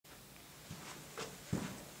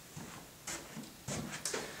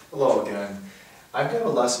Hello again. I've got a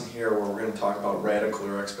lesson here where we're going to talk about radical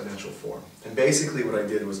or exponential form. And basically what I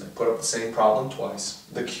did was I put up the same problem twice,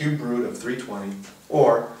 the cube root of 320,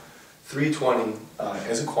 or 320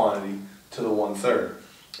 as a quantity to the 1/3.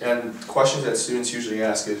 And questions that students usually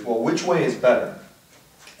ask is, well, which way is better?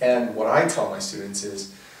 And what I tell my students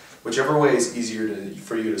is, whichever way is easier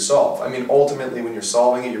for you to solve. I mean, ultimately when you're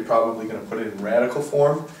solving it, you're probably going to put it in radical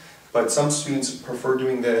form, but some students prefer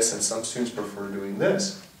doing this and some students prefer doing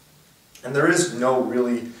this. And there is no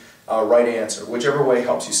really right answer. Whichever way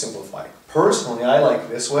helps you simplify. Personally, I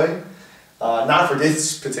like this way. Not for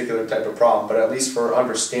this particular type of problem, but at least for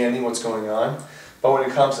understanding what's going on. But when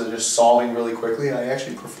it comes to just solving really quickly, I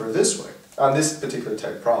actually prefer this way, on this particular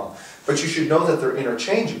type of problem. But you should know that they're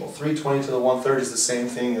interchangeable. 320 to the 1/3 is the same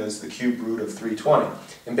thing as the cube root of 320.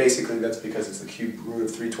 And basically that's because it's the cube root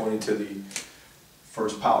of 320 to the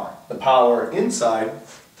first power. The power inside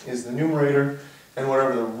is the numerator, and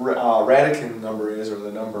whatever the radicand number is, or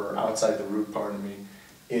the number outside the root, pardon me,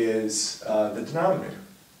 is the denominator.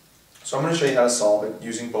 So I'm going to show you how to solve it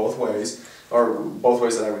using both ways, or both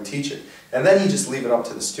ways that I would teach it. And then you just leave it up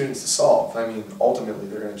to the students to solve. I mean, ultimately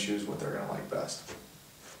they're going to choose what they're going to like best.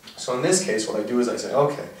 So in this case, what I do is I say,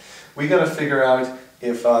 okay, we got to figure out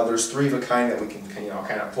if there's 3 of a kind that we can,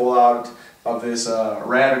 kind of pull out of this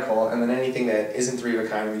radical, and then anything that isn't 3 of a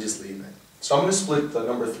kind, we just leave it. So I'm going to split the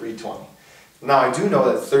number 320. Now I do know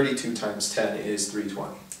that 32 times 10 is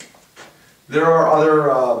 320. There are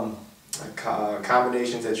other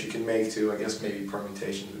combinations that you can make too. I guess maybe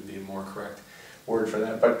permutations would be a more correct word for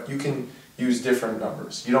that. But you can use different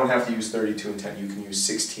numbers. You don't have to use 32 and 10. You can use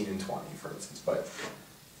 16 and 20, for instance. But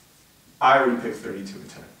I already picked 32 and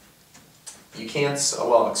 10. You can't,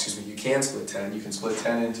 well, excuse me, you can split 10. You can split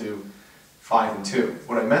 10 into 5 and 2.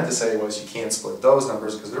 What I meant to say was you can't split those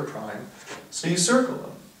numbers because they're prime. So you circle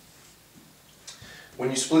them. When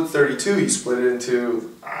you split 32, you split it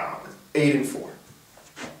into 8 and 4.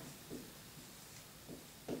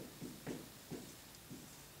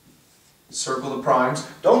 Circle the primes.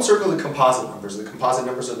 Don't circle the composite numbers. The composite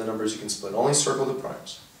numbers are the numbers you can split. Only circle the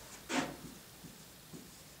primes.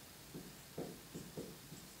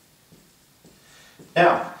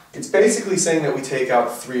 Now, it's basically saying that we take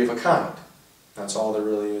out 3 of a kind. That's all there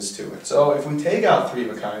really is to it. So if we take out 3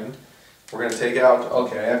 of a kind, we're going to take out,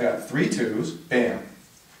 okay, I've got 3 2's, bam.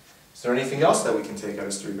 Is there anything else that we can take out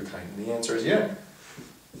as 3 of a kind? And the answer is yeah.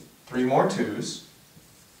 3 more 2's.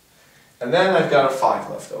 And then I've got a 5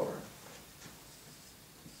 left over.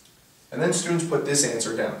 And then students put this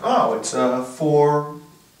answer down. Oh, it's 4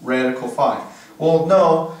 radical 5. Well,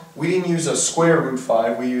 no, we didn't use a square root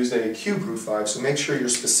 5, we used a cube root 5, so make sure you're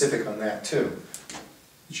specific on that too.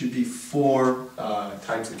 It should be 4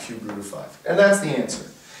 times the cube root of 5. And that's the answer.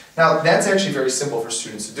 Now, that's actually very simple for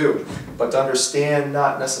students to do, but to understand,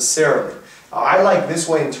 not necessarily. I like this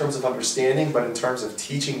way in terms of understanding, but in terms of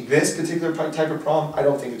teaching this particular type of problem, I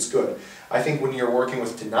don't think it's good. I think when you're working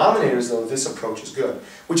with denominators, though, this approach is good,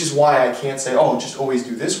 which is why I can't say, oh, just always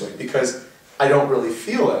do this way, because I don't really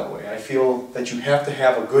feel that way. I feel that you have to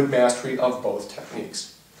have a good mastery of both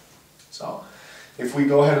techniques. So, if we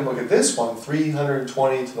go ahead and look at this one,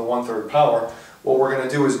 320 to the 1/3 power, what we're going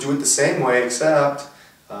to do is do it the same way, except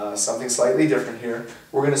something slightly different here.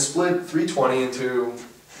 We're going to split 320 into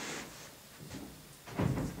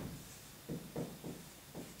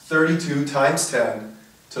 32 times 10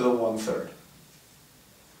 to the 1/3.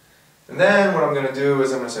 And then what I'm going to do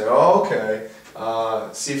is I'm going to say, oh, okay,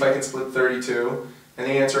 see if I can split 32. And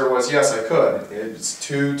the answer was yes, I could. It's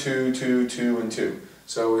 2, 2, 2, 2, and 2.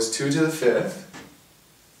 So it was 2 to the 5th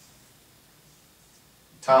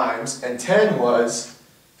times, and 10 was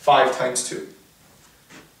 5 times 2,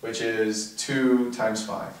 which is 2 times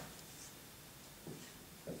 5.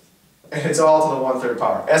 And it's all to the 1/3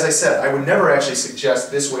 power. As I said, I would never actually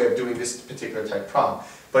suggest this way of doing this particular type of problem.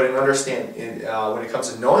 But when it comes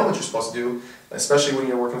to knowing what you're supposed to do, especially when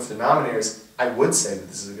you're working with denominators, I would say that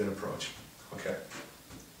this is a good approach. Okay.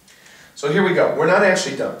 So here we go. We're not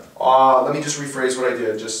actually done. Let me just rephrase what I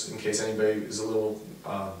did, just in case anybody is a little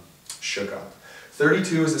shook up.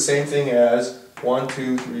 32 is the same thing as 1,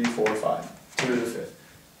 2, 3, 4, 5. 2 to the 5th.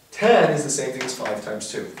 10 is the same thing as 5 times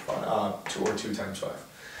 2, or 2 times 5.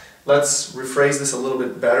 Let's rephrase this a little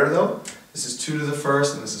bit better though. This is 2 to the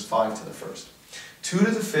 1st and this is 5 to the 1st. 2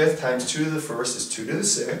 to the 5th times 2 to the 1st is 2 to the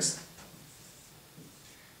 6th.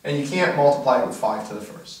 And you can't multiply it with 5 to the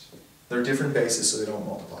 1st. They're different bases so they don't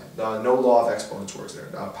multiply. No law of exponents works there.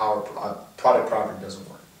 Product property doesn't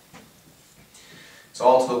work. It's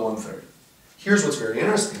all to the 1/3. Here's what's very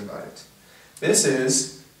interesting about it. This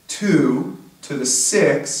is 2 to the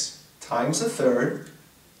 6 times a third,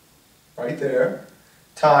 right there,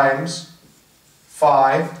 times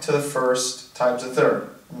 5 to the first times a third.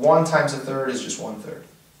 1 times a third is just 1/3.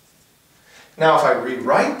 Now if I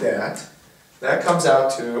rewrite that, that comes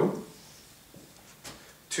out to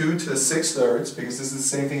 2 to the 6/3, because this is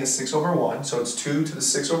the same thing as 6 over 1, so it's 2 to the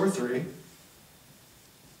 6 over 3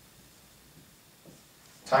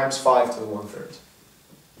 times 5 to the 1/3.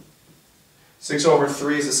 6 over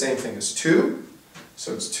 3 is the same thing as 2,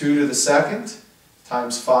 so it's 2 to the second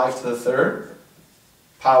times 5 to the third,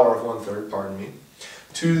 power of 1/3, pardon me.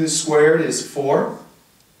 2 to the squared is 4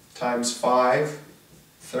 times 5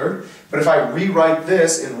 third. But if I rewrite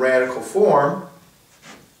this in radical form,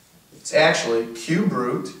 it's actually cube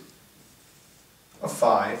root of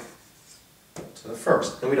 5 to the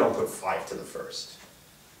first. And we don't put 5 to the first.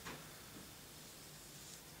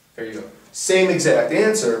 There you go. Same exact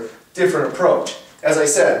answer, different approach. As I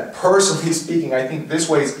said, personally speaking, I think this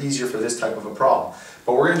way is easier for this type of a problem.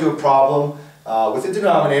 But we're going to do a problem with a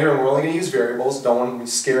denominator, and we're only going to use variables. Don't want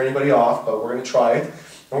to scare anybody off, but we're going to try it.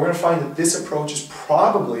 And we're going to find that this approach is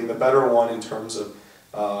probably the better one in terms of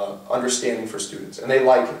understanding for students, and they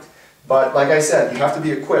like it. But like I said, you have to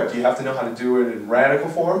be equipped. You have to know how to do it in radical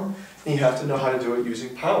form, and you have to know how to do it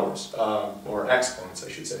using powers, or exponents, I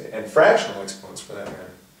should say, and fractional exponents for that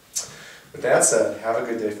matter. With that said, have a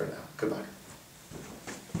good day for now. Goodbye.